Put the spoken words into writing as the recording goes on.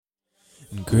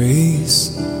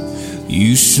Grace,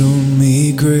 you showed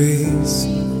me grace,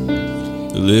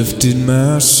 lifted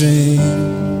my shame,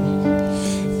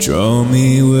 draw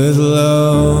me with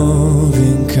love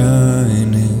and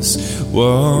kindness,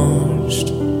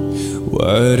 washed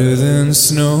whiter than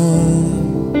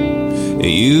snow.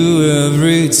 You have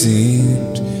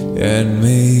redeemed and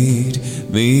made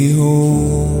me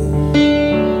whole.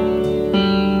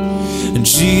 And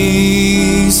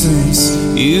Jesus,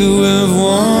 you have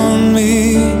won me.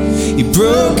 You've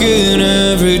broken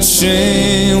every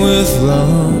chain with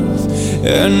love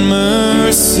and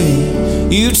mercy.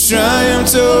 You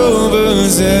triumphed over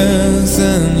death,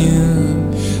 and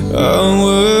you are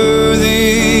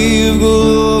worthy of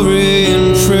glory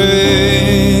and praise.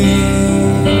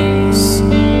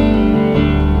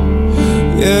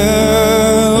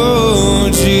 Yeah, oh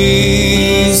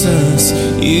Jesus,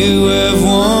 you have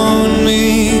won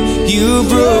me. You've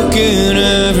broken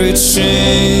every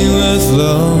chain with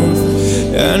love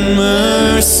and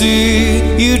mercy.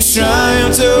 You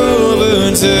triumphed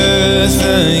over death,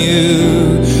 and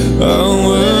you are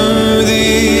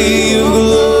worthy of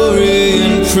glory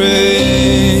and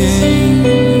praise.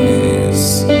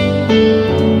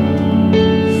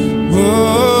 Whoa,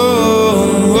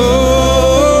 whoa,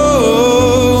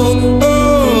 whoa,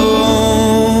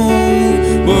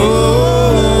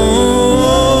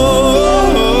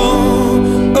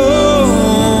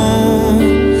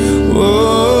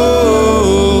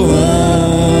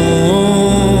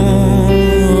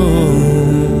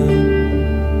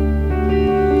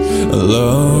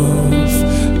 love,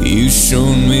 you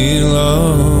showed me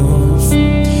love.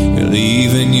 You're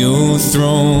leaving your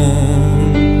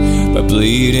throne by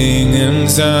bleeding and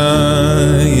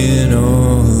dying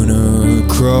on a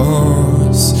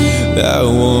cross. That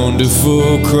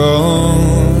wonderful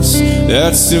cross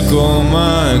that took all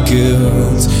my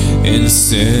guilt and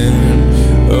sin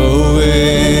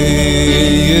away.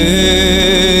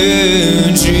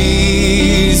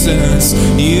 Jesus,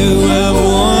 you have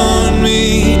won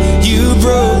me. You've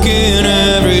broken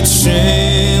every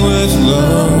chain with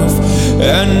love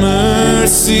and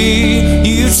mercy.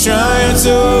 You triumphed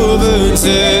over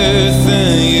death,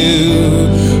 and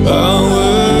you are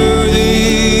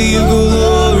worthy of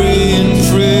glory and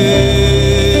praise.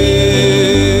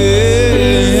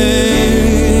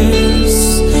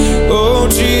 Oh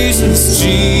Jesus,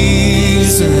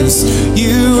 Jesus,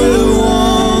 you have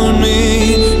won me.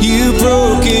 You've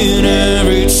broken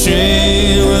every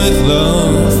chain with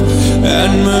love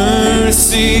and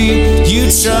mercy. You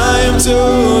triumphed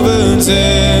over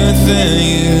death, and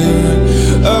you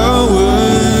are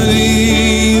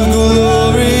worthy of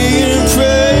glory and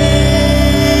praise.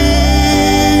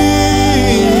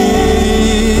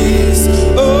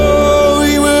 Oh,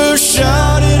 we will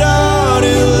shout it out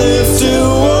and lift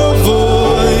our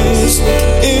voice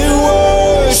in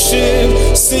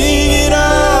worship, sing it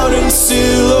out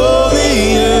until all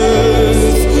the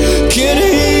earth can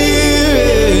hear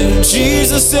it.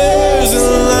 Jesus is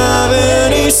alive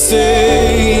and he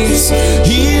saves,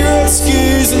 he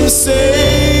rescues and saves.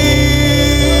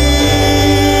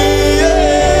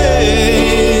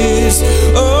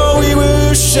 Oh, we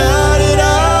will shout it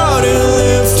out and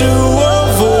lift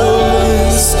our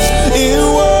voice in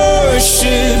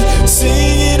worship,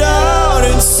 sing it out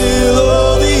until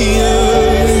all the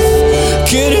earth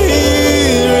can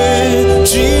hear it.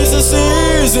 Jesus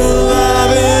is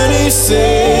alive and he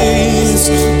saves,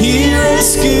 he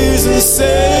rescues and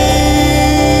saves.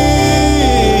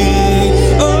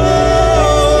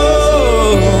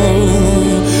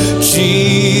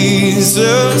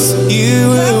 Jesus,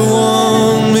 you have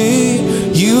won me.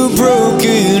 You've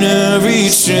broken every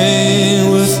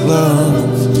chain with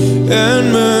love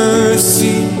and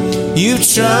mercy. You've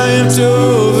triumphed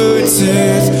over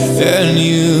death, and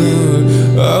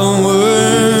you are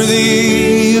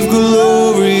worthy of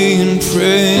glory and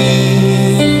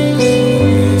praise.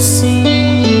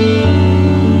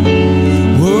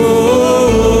 Whoa,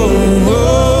 whoa,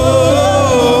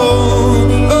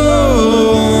 oh,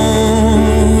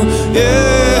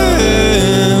 yeah.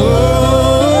 Whoa,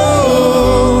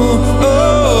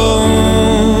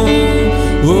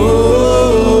 whoa,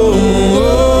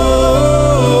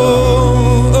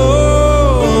 whoa.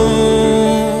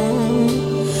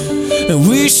 And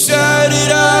we shout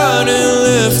it out and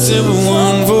lift up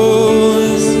one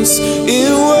voice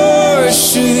in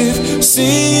worship,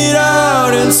 sing it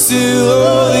out until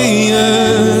all the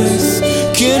earth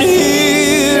can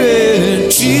hear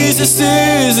it. Jesus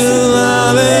is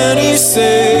alive and he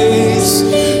saves,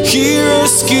 he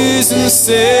rescues and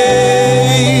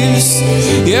saves.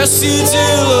 Yes, you do,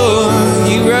 Lord,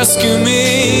 you rescue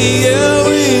me. Yeah,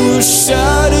 we will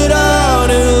shout it out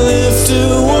and lift it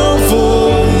one voice.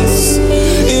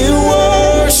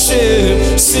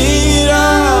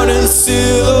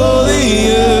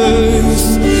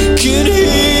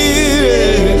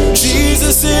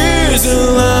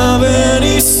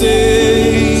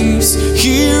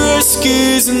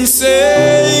 and saves.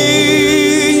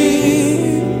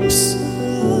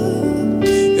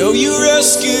 Oh, you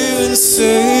rescue and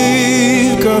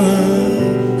save, God.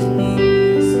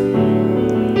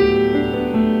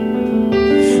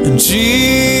 And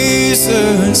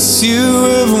Jesus, you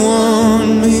have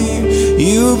won me.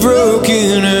 You've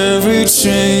broken every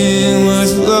chain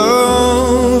with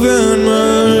love and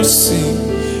mercy.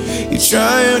 You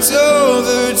triumphed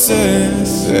over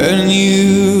death, and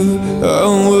you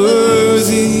are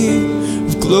worthy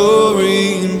of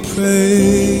glory and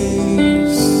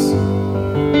praise.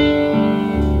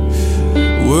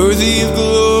 Worthy of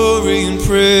glory and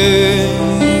praise.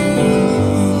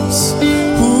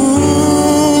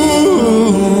 Ooh,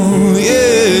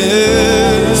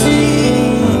 yeah.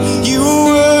 You are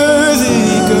worthy,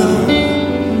 God.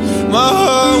 My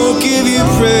heart will give you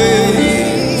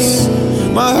praise.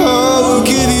 My heart will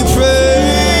give you praise.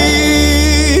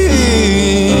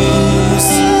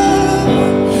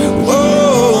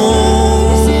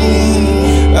 Oh,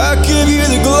 I give you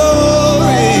the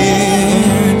glory.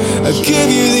 I give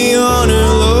you the honor,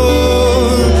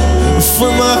 Lord,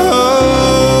 from my heart.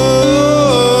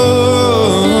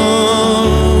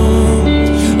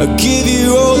 I give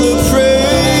you all the praise.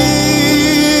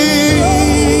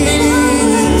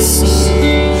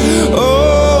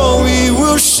 Oh, we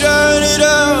will shout it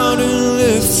out and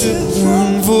lift up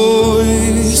one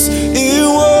voice in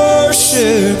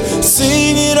worship,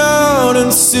 sing it out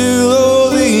until all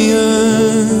the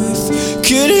earth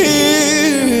can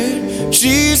hear it.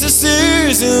 Jesus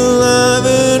is alive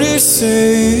and He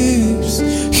saves.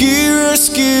 He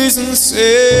rescues and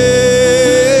saves.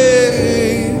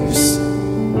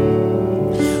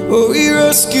 Oh, He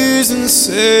rescues and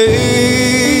saves.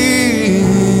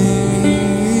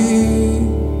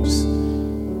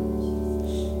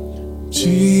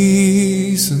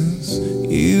 Jesus,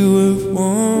 you have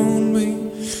won me.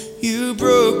 You've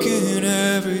broken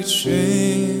every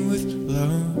chain with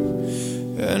love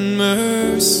and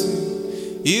mercy.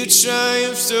 You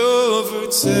triumphed over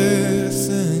death,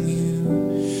 and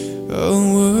you are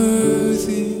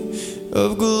worthy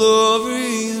of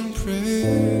glory and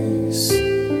praise.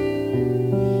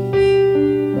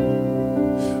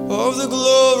 Of the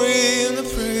glory and the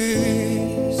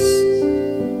praise.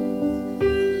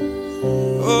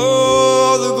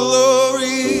 Oh, the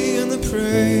glory and the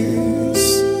praise.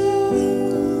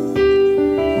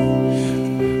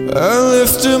 I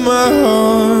lift up my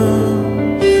heart.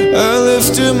 I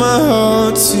lift up my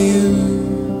heart to you.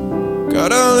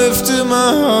 God, I lift up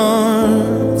my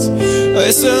heart.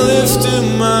 Yes, I lift up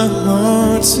my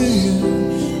heart to you.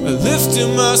 I lift up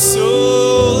my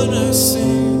soul and I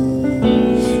sing.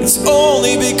 It's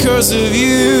only because of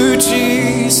you,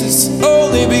 Jesus.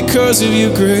 Only because of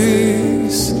your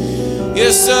grace.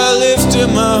 Yes, I lift up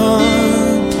my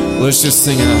heart. Let's just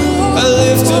sing out. I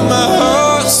lift up my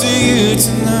heart to you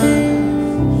tonight.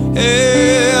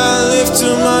 Hey, I lift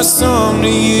up my song to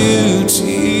you,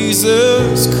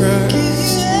 Jesus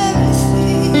Christ.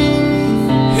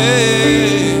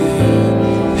 Hey,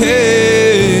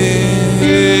 hey,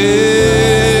 hey.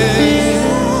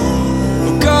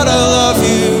 Oh God, I love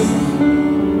you,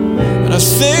 and I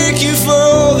thank you for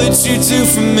all that you do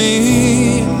for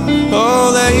me,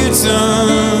 all that you've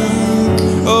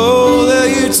done, all that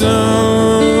you've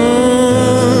done.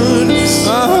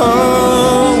 My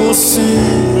heart will sing.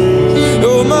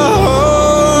 Oh, my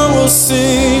heart will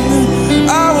sing.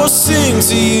 I will sing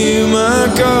to you, my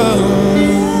God.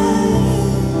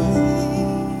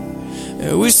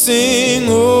 And we sing,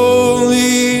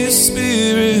 Holy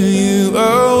Spirit, you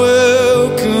are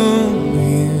welcome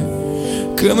here.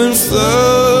 Come and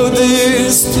flood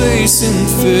this place and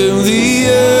fill the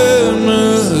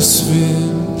atmosphere.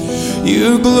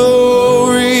 Your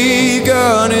glory,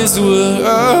 God, is what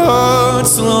our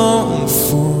hearts long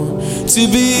for. To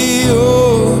be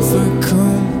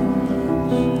overcome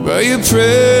by your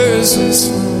presence,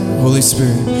 Holy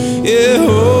Spirit. Yeah,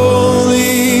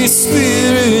 Holy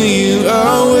Spirit, you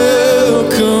are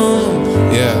welcome.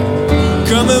 Yeah,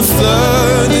 come and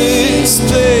flood this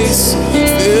place,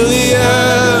 fill the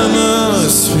atmosphere.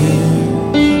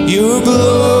 Your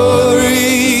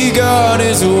glory, God,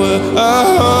 is what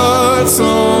our hearts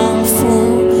long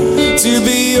for. To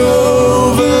be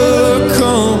overcome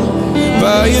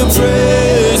by your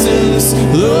presence,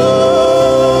 Lord.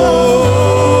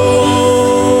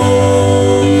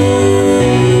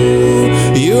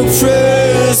 Your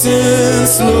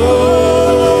presence, Lord.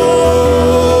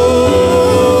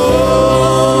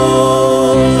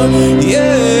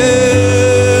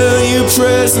 Yeah, your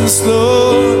presence,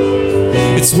 Lord.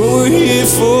 It's what we're here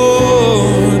for.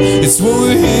 It's what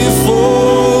we're here for.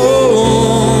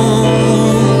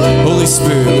 Holy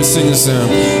Spirit, we sing this song.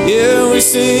 Yeah, we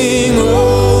sing,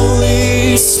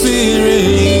 Holy Spirit,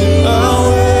 you are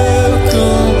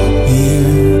welcome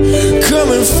here.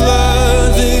 Come and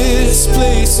flood this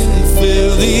place and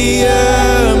fill the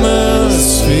atmosphere.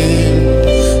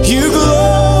 Your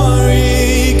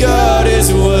glory, God,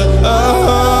 is what our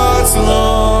hearts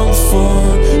long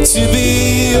for. To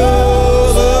be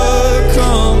overcome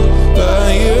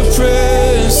by your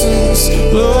presence,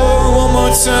 Lord. One more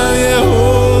time, yeah,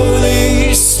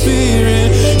 Holy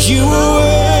Spirit, you are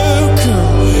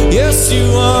welcome. Yes, you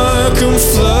are. Come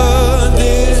flood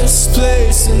this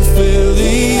place and fill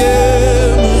the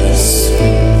atmosphere.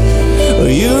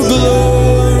 Your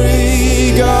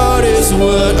glory, God, is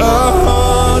what our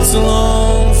hearts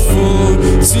long for.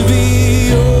 To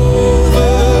be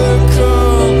overcome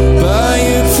by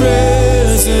your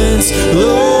presence,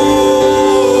 Lord.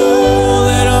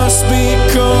 Let us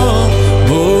become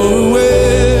more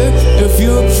aware of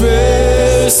your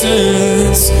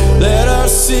presence. Let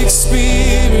us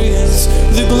experience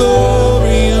the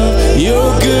glory of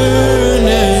your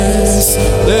goodness.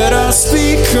 Let us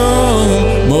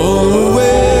become more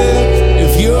aware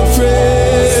of your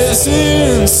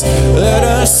presence. Let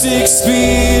us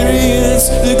experience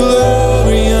the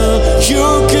glory of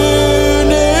your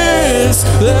goodness.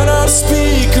 Let us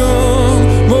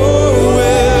become more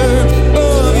aware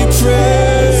of your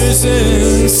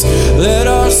presence. Let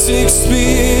us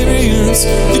experience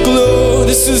the glow.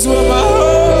 This is what my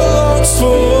heart longs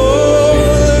for.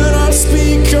 Let us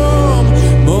become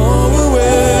more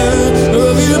aware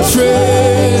of your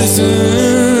presence.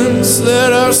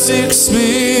 Let us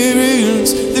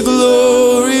experience the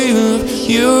glory of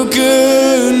your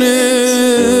goodness.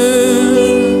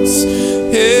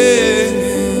 Hey,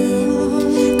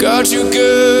 God, your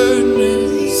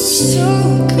goodness. So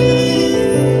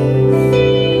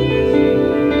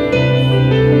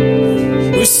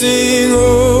we sing,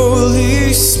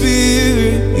 Holy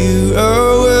Spirit, you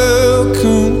are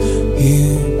welcome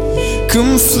here.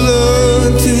 Come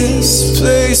flood this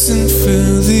place and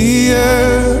fill the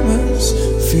atmosphere.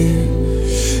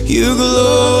 Your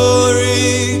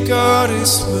glory, God,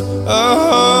 is what our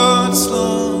hearts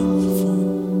long for.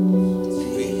 To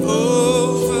be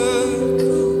overcome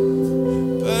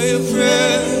by your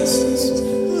presence,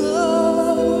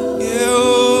 Lord. Yeah,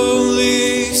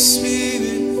 Holy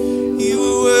Spirit, you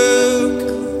are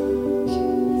welcome.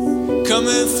 Come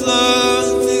and flood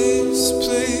this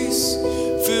place,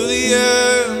 fill the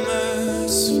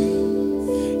atmosphere.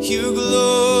 Your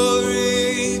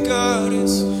glory, God,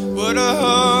 is what our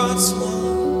hearts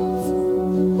long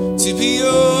for. To be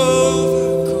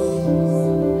overcome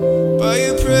by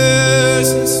your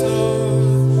presence,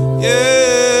 Lord. Yeah.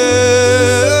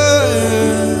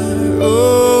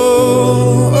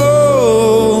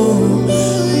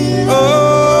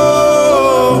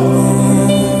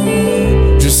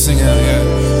 Just sing out, yeah.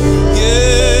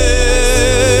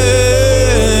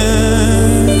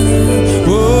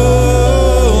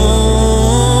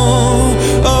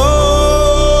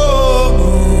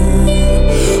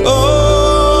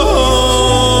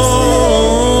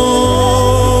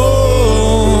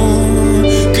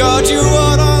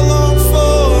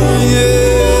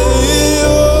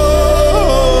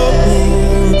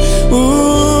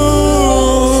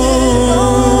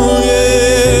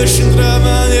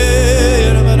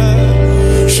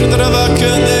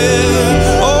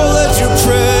 Oh, let your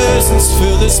presence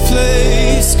fill this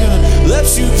place, God. Let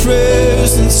your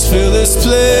presence fill this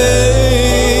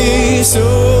place.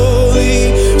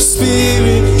 Holy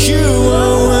Spirit, you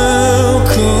are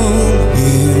welcome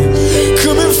here.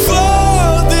 Come and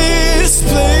flood this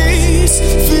place,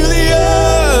 fill the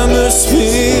atmosphere.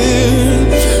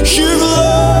 Your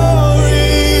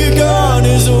glory, God,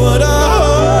 is what our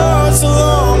hearts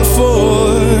long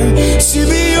for. To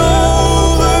be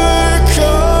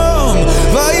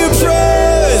by your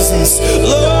presence,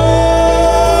 Lord.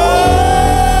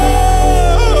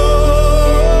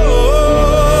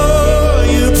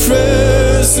 Your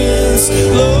presence,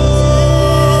 Lord.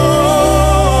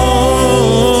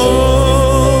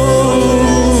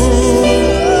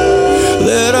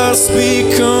 Let us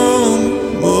become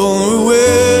more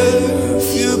aware of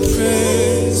your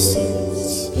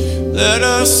presence. Let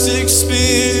us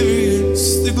experience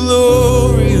the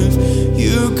glory of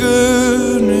your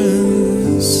goodness.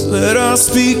 Let us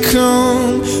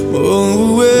become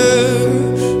more aware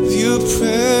of your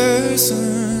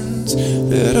presence.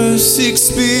 Let us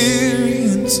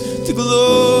experience the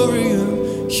glory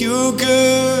of your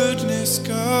goodness,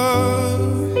 God.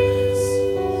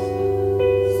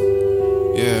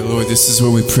 Yeah, Lord, this is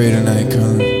what we pray tonight,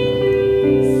 God.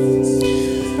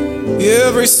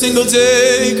 Every single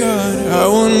day, God, I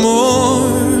want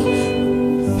more.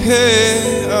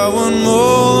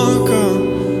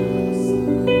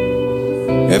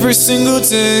 every single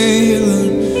day,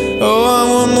 Lord. Oh, I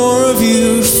want more of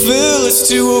you. Fill us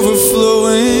to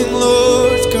overflowing,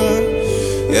 Lord God.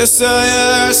 Yes, I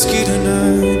ask you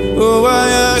tonight. Oh, I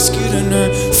ask you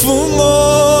tonight for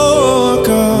more,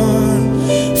 God,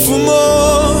 for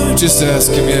more. Just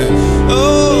ask him, yeah.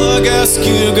 Oh, I ask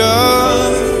you,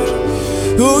 God.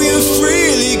 Oh, you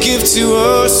freely give to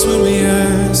us when we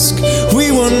ask.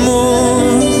 We want more,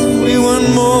 we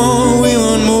want more, we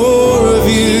want more of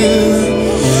you.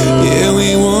 Yeah,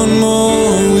 we want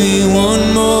more, we want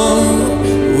more,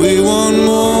 we want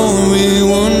more, we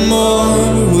want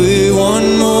more, we want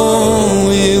more,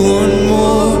 we want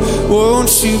more.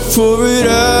 Won't you pour it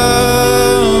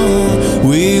out?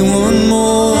 We want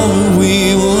more,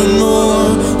 we want more,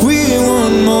 we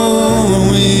want more,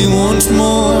 we want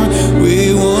more,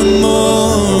 we want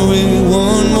more, we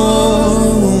want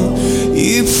more.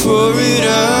 You pour it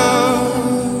out,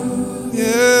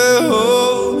 yeah.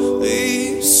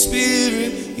 Holy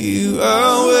Spirit, you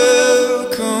are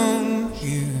welcome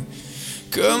here.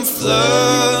 Come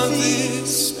flood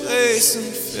this place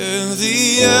and fill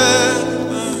the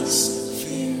atmosphere.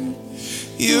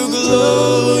 Your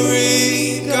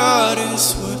glory, God,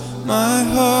 is what my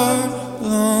heart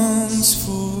longs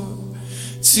for.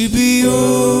 To be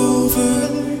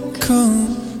overcome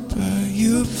by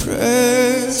your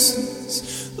presence,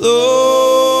 Lord.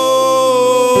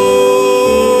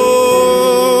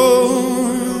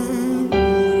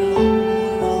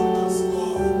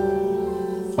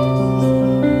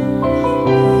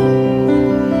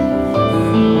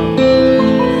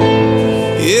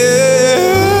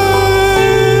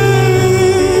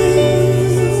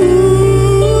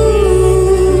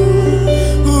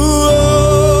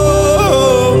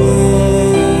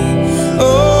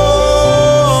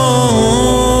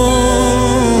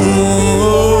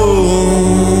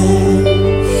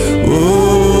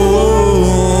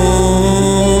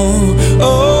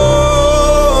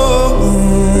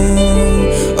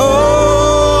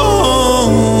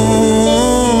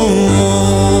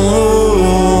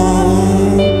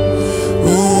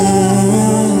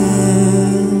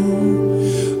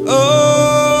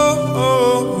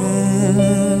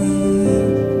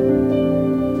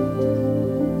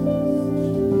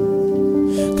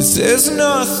 There's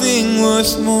nothing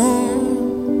worth more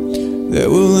that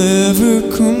will ever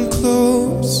come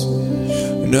close.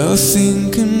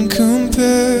 Nothing can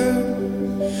compare.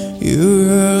 You're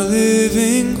our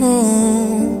living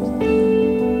hope.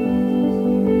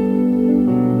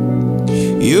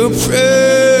 Your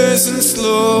presence,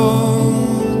 Lord.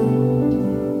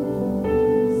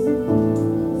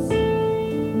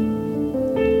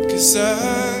 'Cause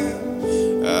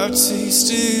I've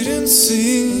tasted and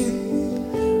seen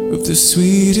of the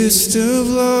sweetest of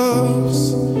loves.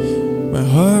 My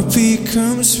heart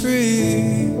becomes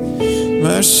free,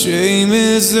 my shame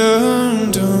is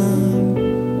undone.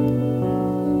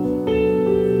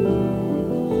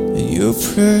 In your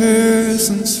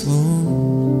presence, Lord.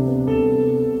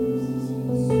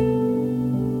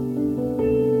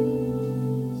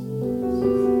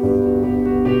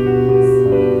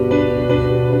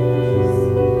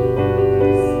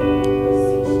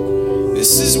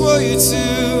 This is what you do.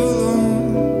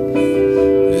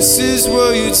 This is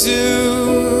what you do.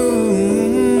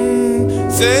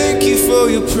 Thank you for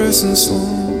your presence,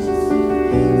 Lord.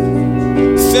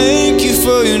 Thank you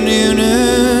for your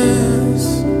nearness.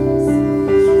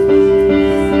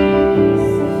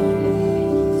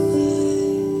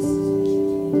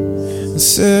 And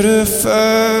set a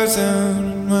fire down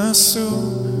in my soul.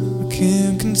 I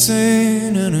can't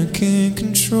contain and I can't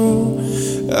control.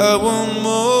 I want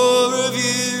more of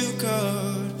you,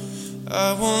 God.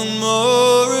 I want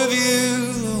more of you,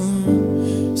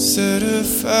 Lord. Set a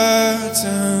fire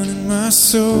down in my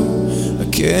soul. I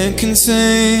can't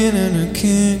contain and I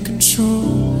can't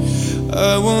control.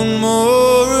 I want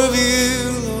more of you,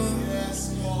 Lord.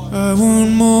 I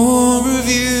want more of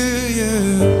you,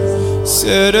 yeah.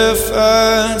 Set a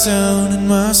fire down in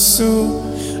my soul.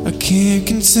 I can't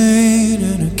contain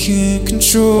and I can't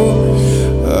control.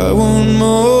 I want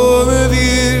more of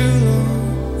you,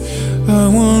 Lord. I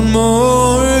want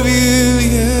more of you,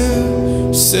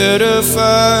 yeah. Set a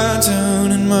fire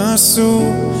down in my soul.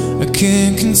 I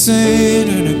can't contain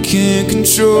and I can't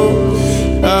control.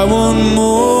 I want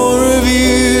more of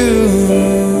you.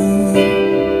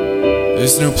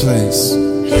 There's no place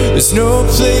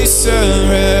I'd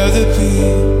rather be.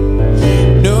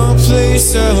 No place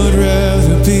I would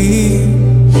rather be.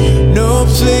 No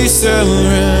place I would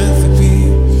rather be.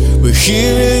 We're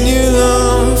here in your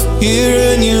love, here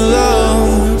in your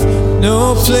love. No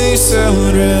place I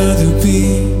would rather be.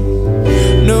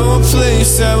 No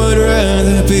place I would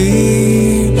rather be.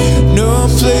 No no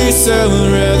place I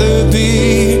would rather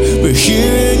be but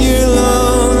here in your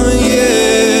love,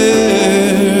 yeah.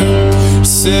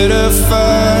 Set a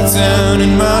fire down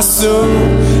in my soul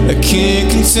I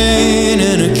can't contain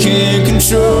and I can't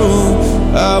control.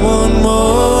 I want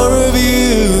more of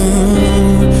you,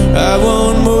 I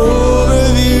want more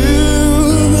of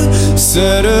you.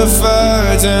 Set a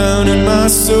fire down in my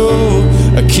soul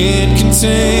I can't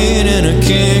contain and I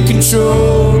can't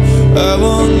control. I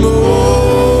want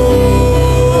more,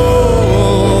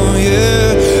 yeah.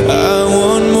 I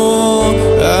want more,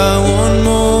 I want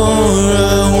more,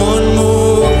 I want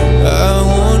more, I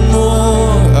want more,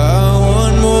 I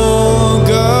want more.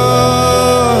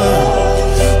 God,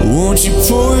 won't you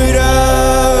pour it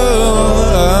out?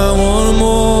 I want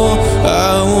more,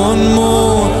 I want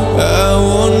more, I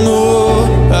want more,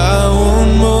 I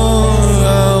want more,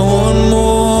 I want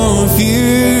more of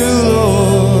you,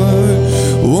 Lord.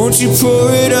 Won't you pour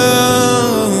it out?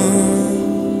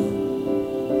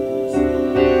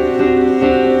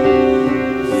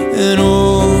 An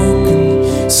all-consuming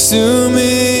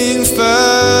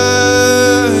fire,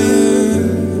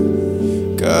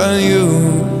 God,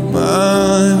 you're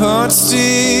my heart's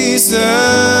desire.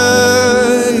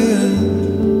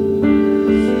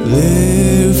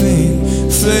 Living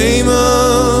flame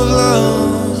of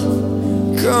love,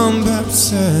 come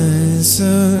baptize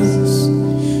us,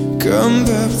 come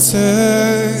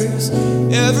baptize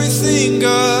everything,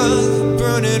 God,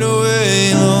 burn it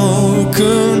away. Lord,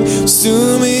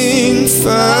 consuming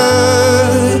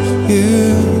fire,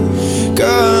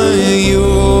 God,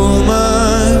 you're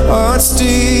my heart's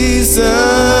desire.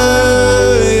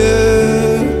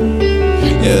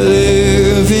 Yeah,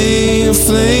 living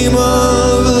flame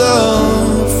of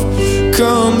love,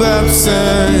 come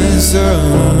baptize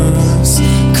us,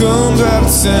 come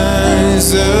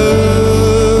baptize us.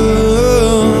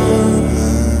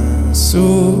 So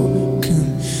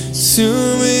consuming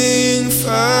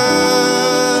fire,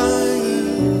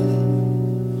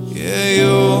 yeah,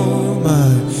 you're my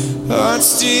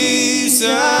heart's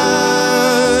desire.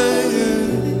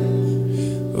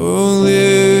 Oh,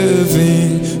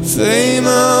 living flame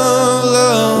of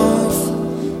love,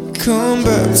 come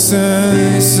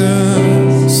baptize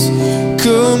us,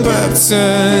 come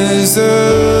baptize us.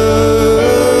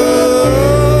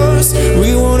 We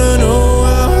wanna know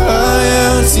how high,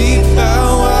 how deep, how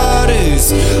wide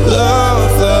is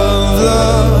love, love,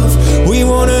 love. We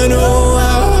wanna know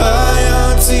how high,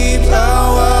 how deep,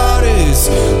 how wide is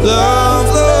love,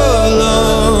 love,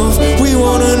 love. We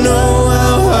wanna know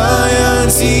how high, how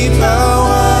deep, how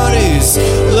wide is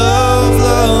love,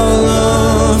 love,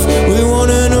 love. We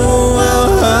wanna know how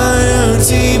high, how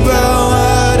deep, how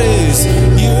wide is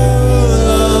your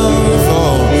love.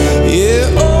 Oh, yeah,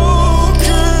 all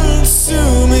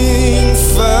consuming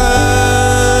fire.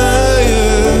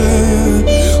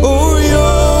 Oh,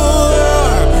 you're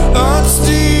our heart's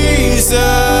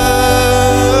desire.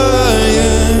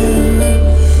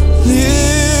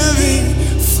 Living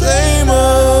flame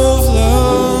of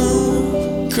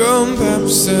love, come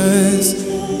baptize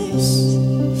us,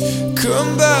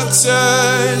 come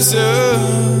baptize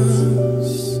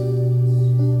us,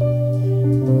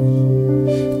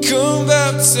 come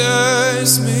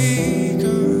baptize me,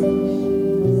 God.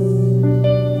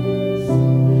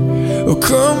 Oh,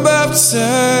 come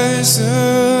baptize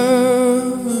us.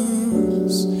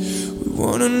 We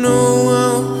wanna know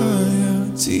how high, how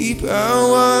deep, how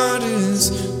wide is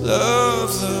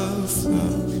love, love,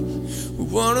 love. We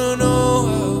wanna know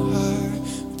how high,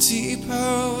 how deep,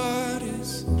 how wide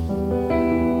is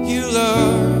you,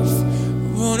 love. We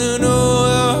wanna know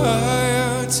how high,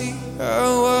 how deep, how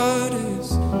wide is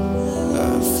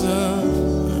love, love,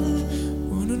 love.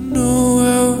 Wanna know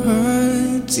how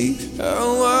high, deep, how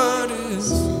wide is,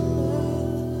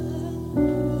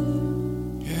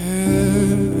 yeah.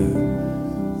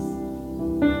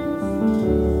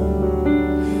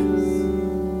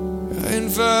 I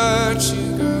invite you,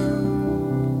 God.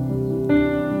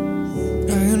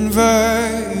 I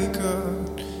invite you, God.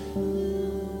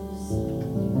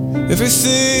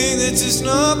 Everything that does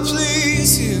not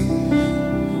please you,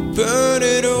 burn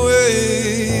it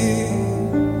away,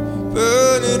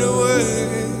 burn it away.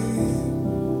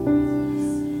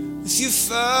 With your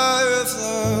fire of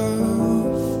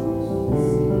love,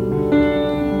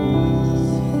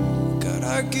 God,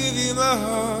 I give you my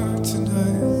heart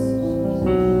tonight.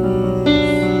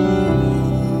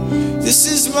 This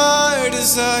is my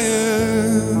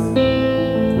desire.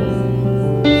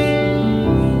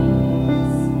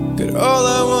 God, all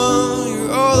I want,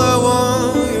 you're all I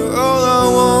want, you're all I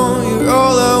want, you're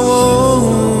all I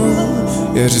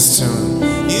want. Yeah, just tell me.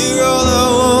 You're all I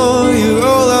want, you're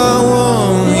all I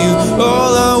want, you're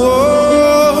all I want.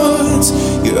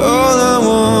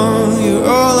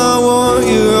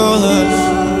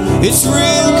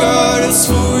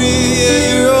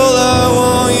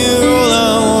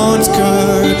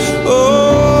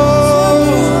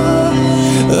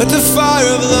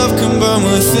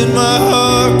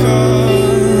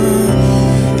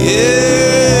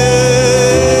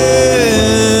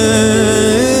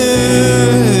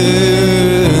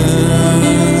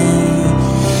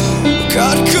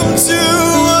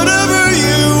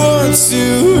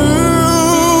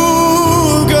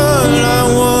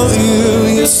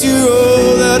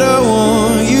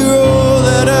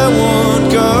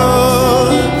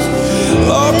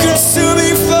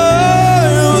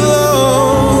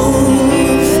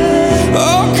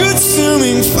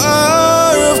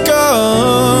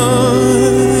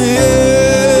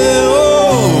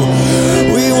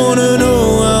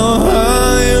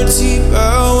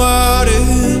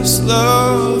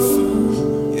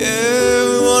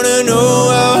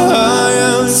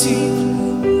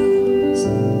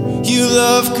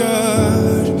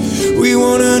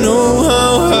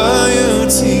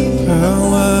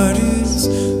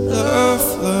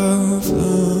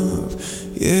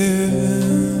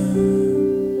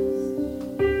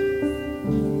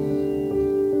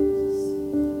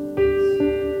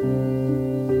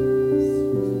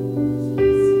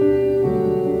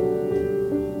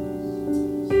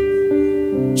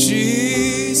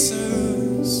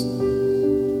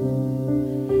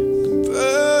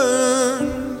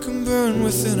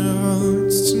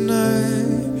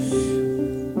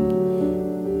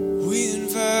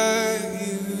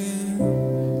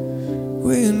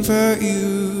 invite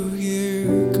you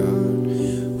here, God.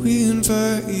 We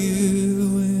invite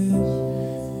you in.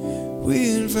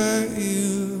 We invite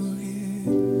you here,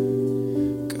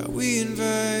 God. We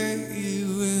invite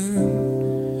you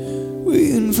in.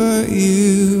 We invite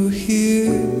you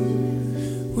here.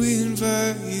 We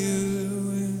invite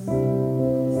you in.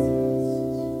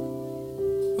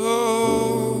 Oh,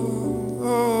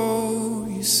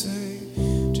 you say,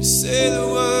 just say the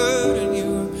word and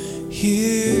you're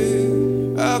here.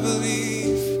 I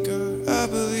believe, God, I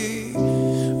believe.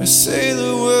 I say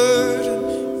the word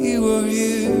and you are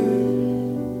here.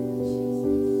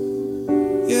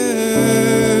 Yeah.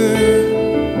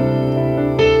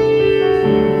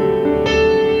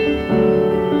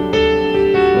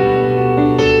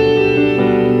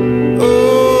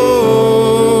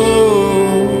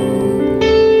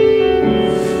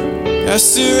 I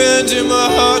surrender my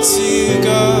heart to you,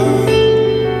 God.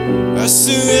 I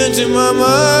surrender my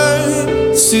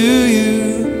mind to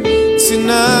you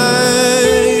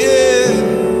tonight, yeah.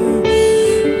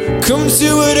 Come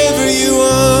do whatever you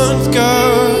want,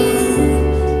 God.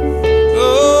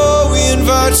 Oh, we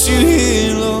invite you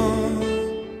here, Lord.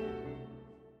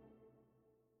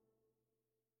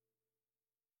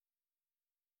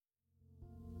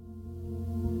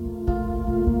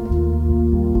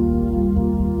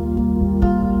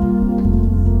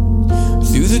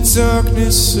 Through the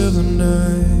darkness of the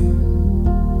night,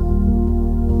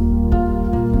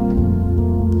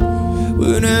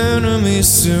 when enemies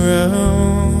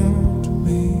surround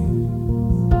me,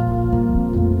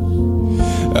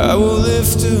 I will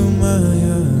lift up my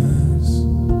eyes.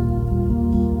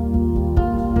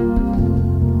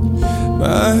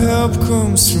 My help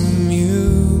comes from you,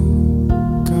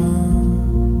 God.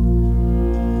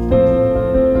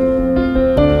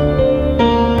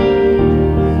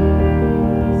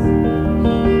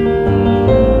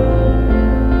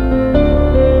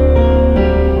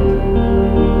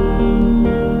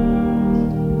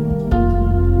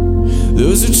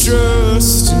 Those who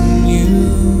trust in you,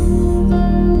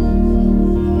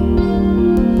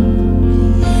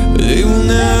 they will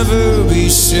never be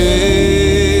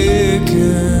shaken.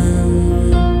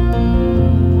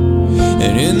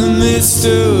 And in the midst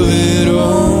of it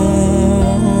all,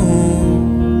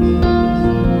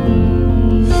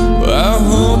 our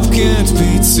hope can't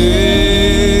be taken.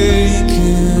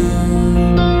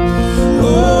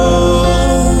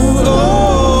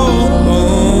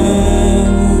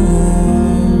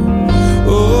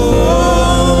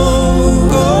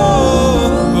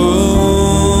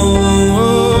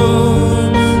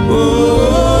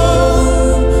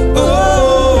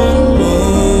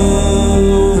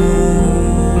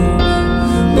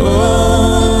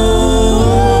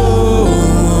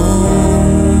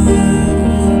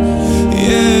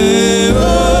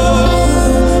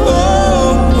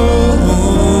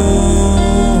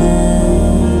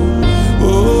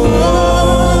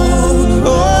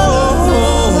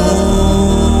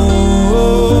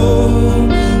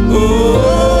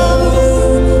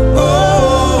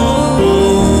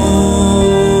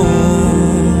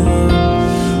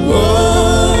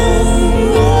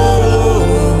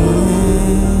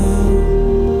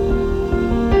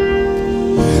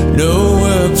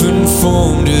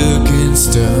 Formed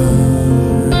against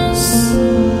us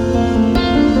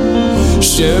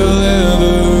shall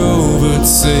ever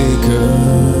overtake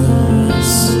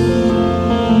us.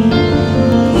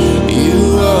 You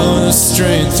are the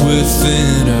strength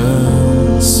within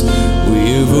us.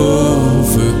 We've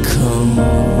overcome.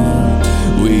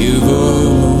 We've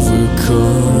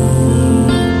overcome.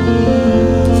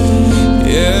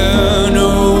 Yeah, no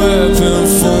weapon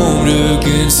formed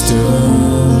against us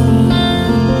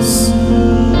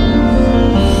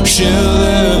shall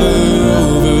ever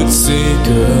overtake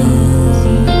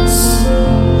us.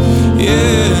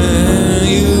 Yeah,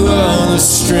 you are the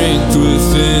strength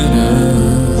within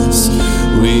us.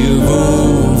 We've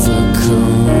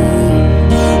overcome.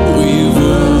 We've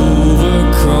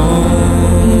overcome.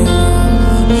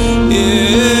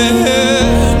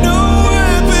 Yeah, no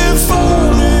weapon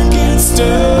formed against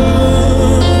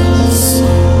us.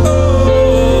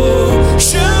 Oh.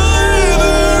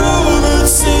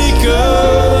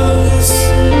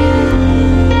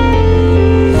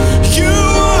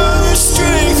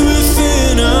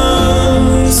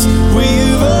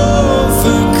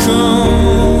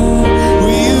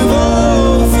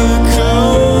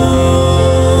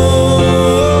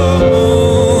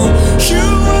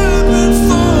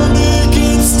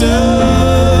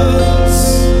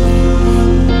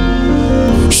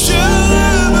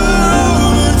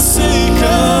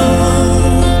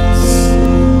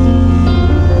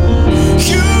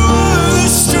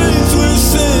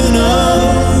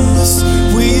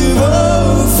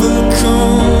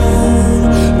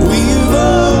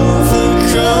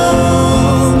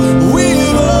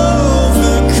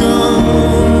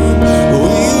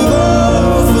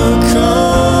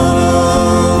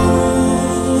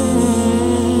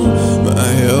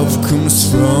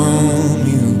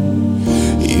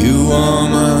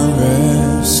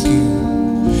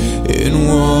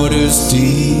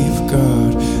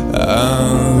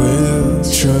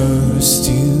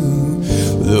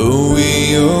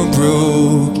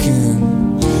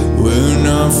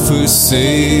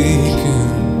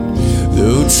 forsaken.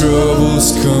 Though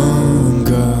troubles come,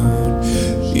 God,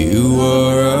 you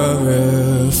are our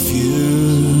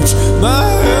refuge. My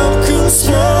help comes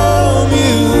from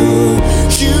you.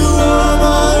 You are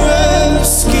my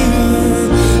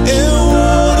rescue. In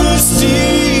waters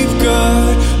deep,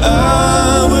 God,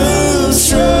 I will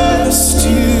trust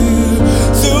you.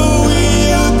 Though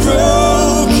we are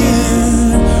broken,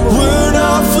 we're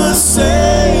not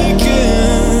forsaken.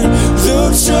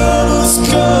 Though troubles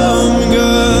come,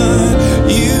 God,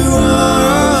 you are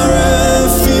our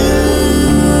refuge.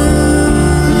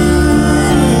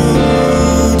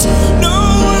 No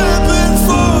weapon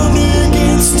formed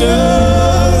against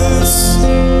us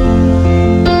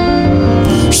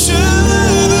shall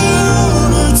ever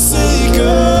overtake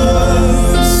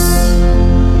us.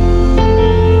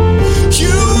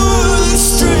 You are the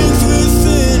strength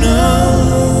within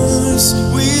us.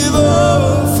 We've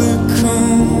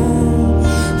overcome.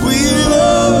 We've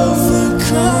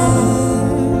overcome.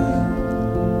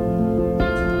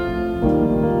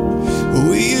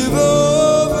 We've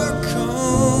overcome.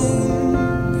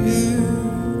 Yeah.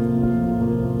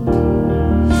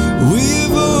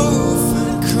 We've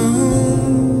overcome.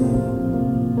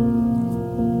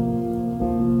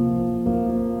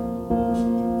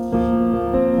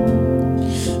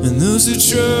 And those who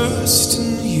trust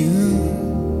in you,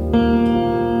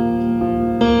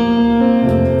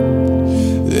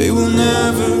 they will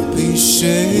never be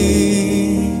shaken.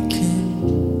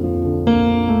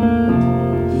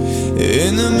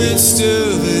 In the midst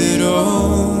of it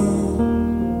all,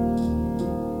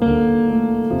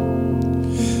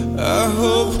 our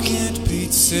hope can't be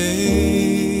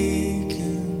taken.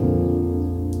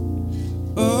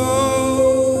 Oh,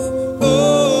 oh,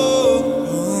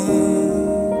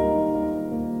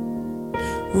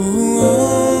 oh, oh,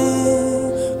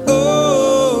 oh, oh,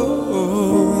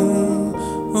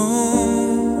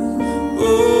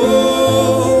 oh,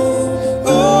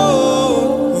 oh,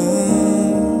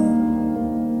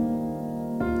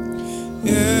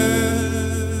 yeah,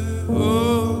 oh,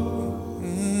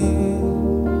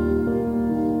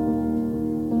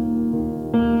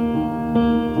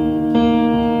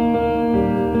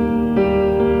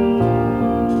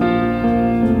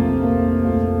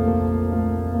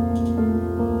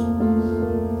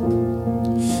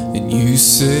 and you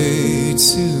say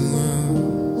to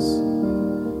us,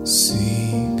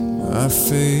 seek my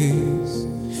face.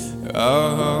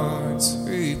 Our hearts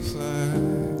reply,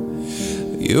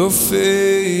 your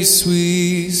face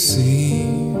we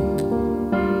seek.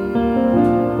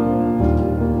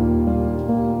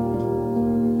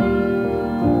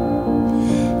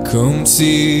 Come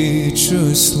teach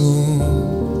us,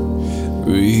 Lord,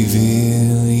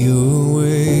 reveal your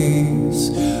ways.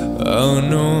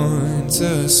 Anoint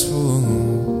us for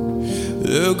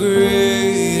the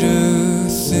greater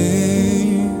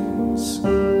things.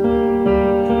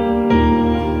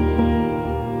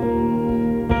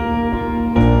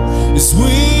 As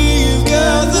we've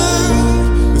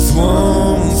gathered with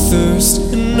one thirst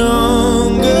and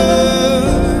hunger,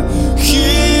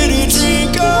 here to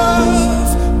drink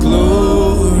of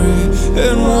glory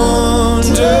and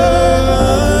wonder,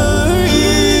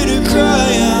 here to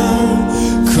cry out,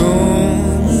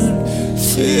 come and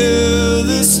fill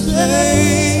this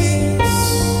place,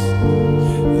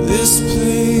 this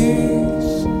place.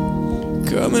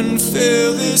 Come and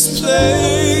fill this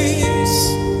place,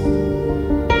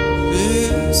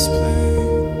 this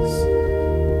place.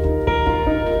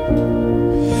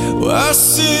 Well, I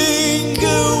sing a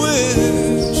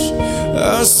wish,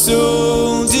 our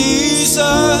soul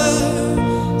desire,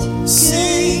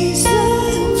 sings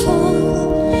upon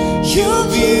your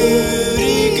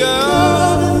beauty,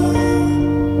 God.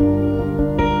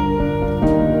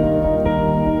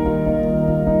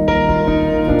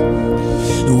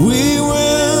 We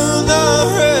will not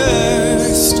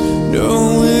rest, nor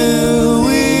will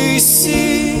we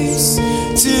cease,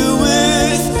 till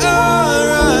with our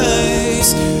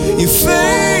eyes your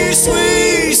face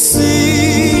we seek.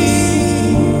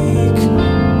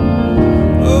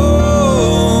 Oh,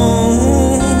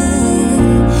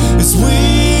 as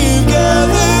we've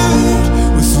gathered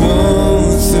with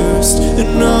one thirst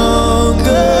and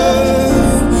hunger,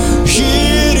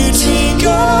 here to drink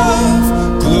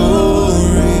of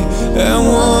glory and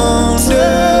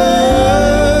wonder,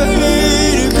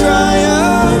 here to cry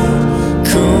out,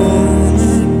 come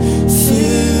and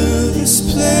fill this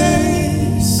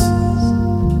place,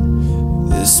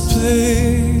 this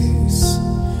place.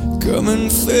 Come and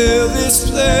fill this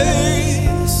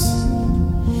place,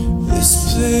 this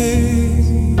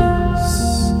place.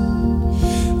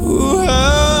 Ooh,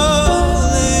 hallelujah,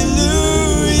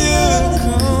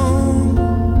 come.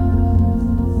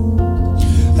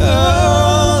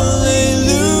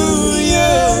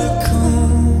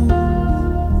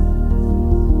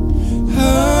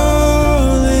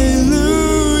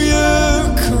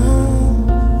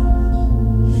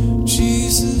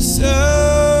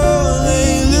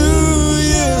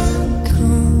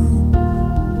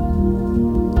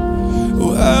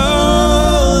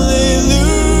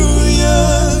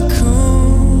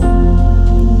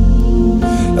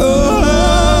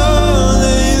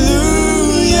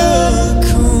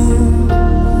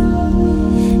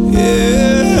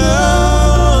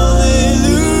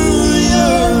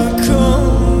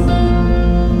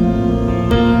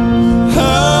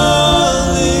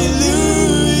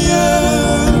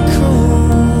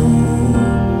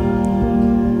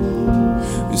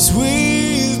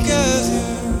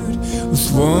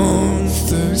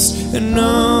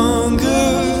 none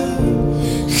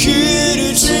good, here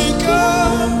to drink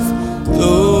of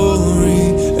glory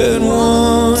and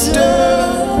wonder,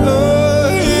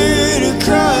 here to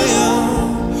cry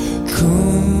out,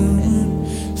 come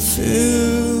and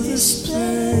fill this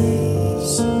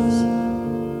place.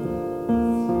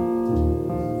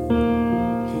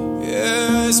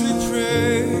 Yeah, as we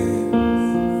pray,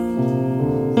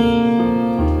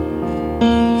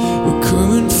 we'll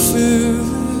come and fill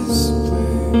this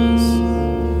place.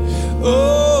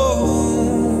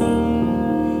 Oh,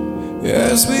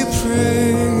 as we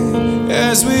pray,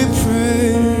 as we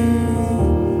pray,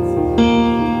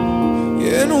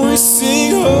 and we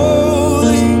sing,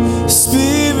 Holy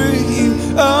Spirit, you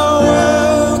are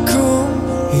welcome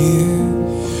here.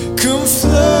 Come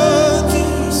flood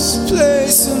this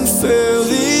place and fill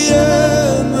the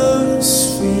atmosphere.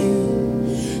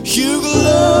 Your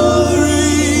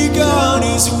glory, God,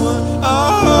 is what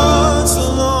our hearts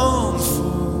long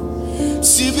for.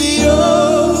 To be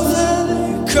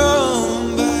overcome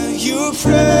by your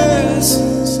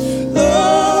presence,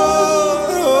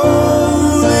 Lord.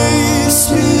 Holy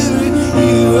Spirit,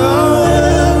 you are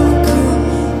welcome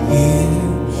here.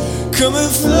 Come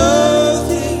and flood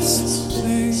this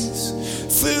place,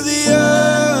 fill the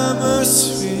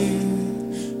atmosphere.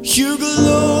 Your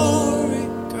glory,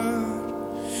 God,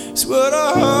 is what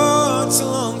our hearts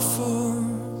long for.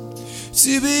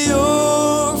 To be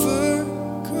overcome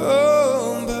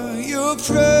by your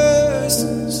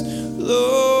presence, Lord.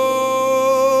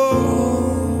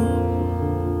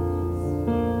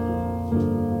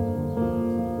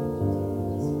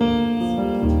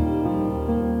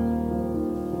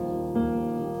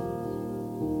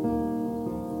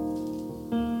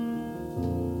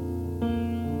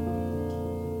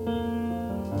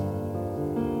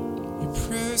 Your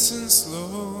presence, Lord.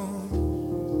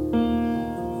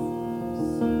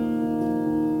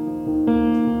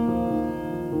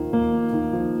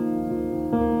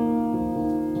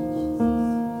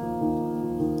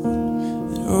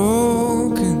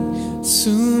 Oh,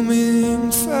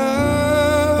 consuming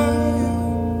fire,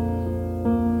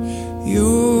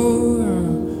 your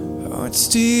heart's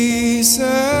desire,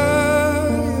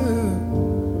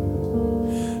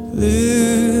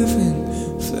 living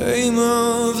flame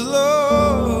of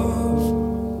love,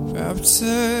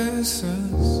 baptize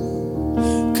us,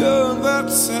 come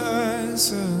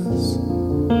baptize us.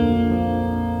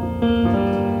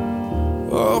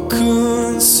 All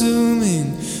consuming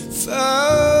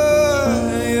fire,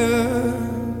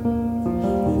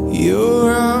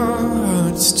 your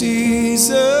heart's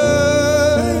desire,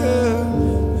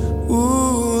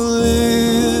 ooh,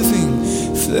 living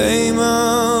flame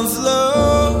of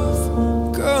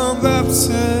love, come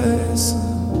baptize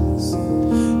us,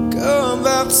 come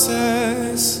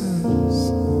baptize us,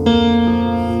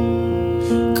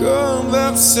 come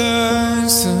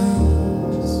baptize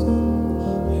us,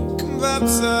 come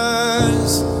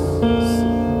baptize us.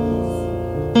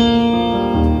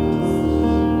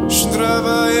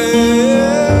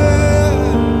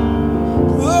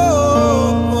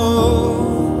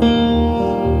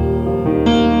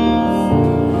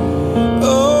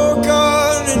 Oh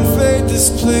God, invade this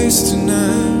place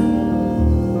tonight.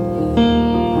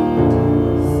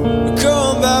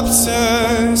 Come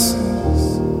baptize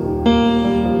us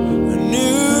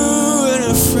anew and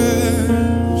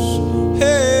afresh.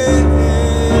 Hey,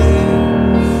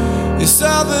 yes, I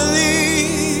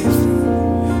believe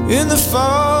in the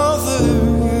Father,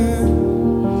 yeah.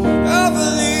 I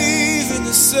believe in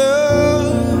the Son,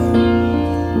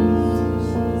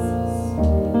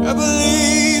 I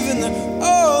believe in the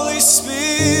Holy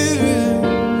Spirit,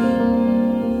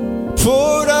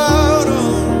 poured out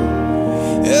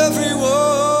on everyone,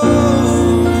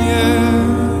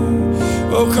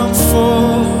 yeah. Oh, come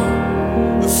fall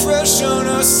afresh on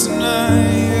us tonight,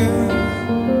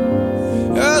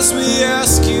 yeah. As we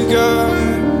ask you, God,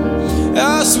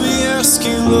 as we ask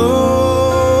you,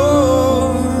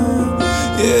 Lord,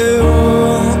 yeah,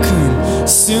 oh,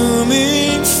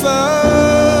 consuming fire,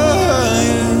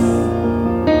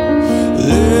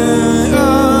 let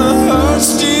our hearts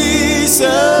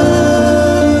desire,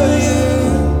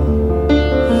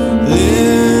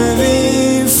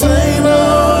 living flame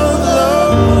of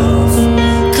love,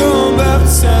 come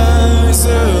baptize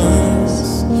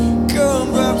us, come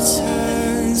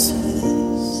baptize us.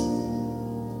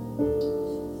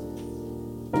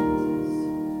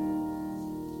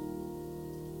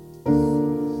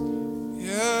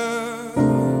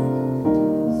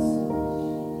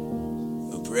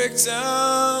 Break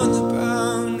down the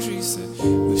boundaries that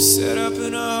we've set up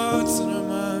in our hearts and our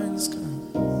minds,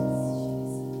 God.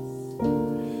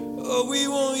 Oh, we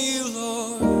want you,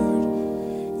 Lord.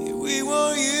 Yeah, we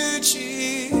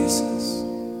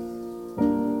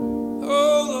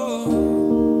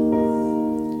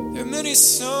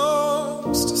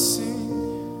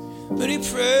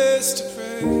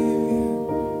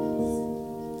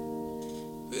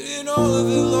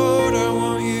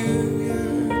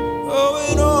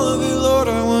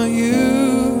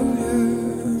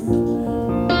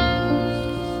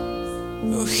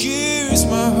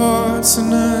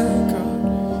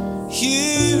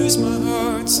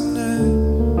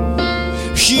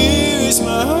here's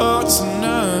my heart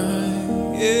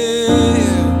tonight. Yeah,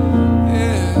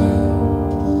 yeah.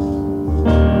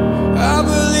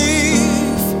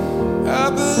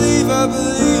 I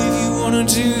believe you wanna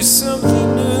do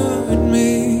something new with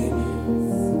me.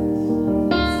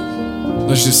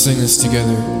 Let's just sing this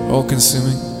together. All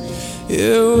consuming.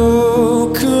 Yeah,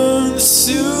 all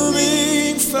consuming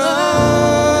fire.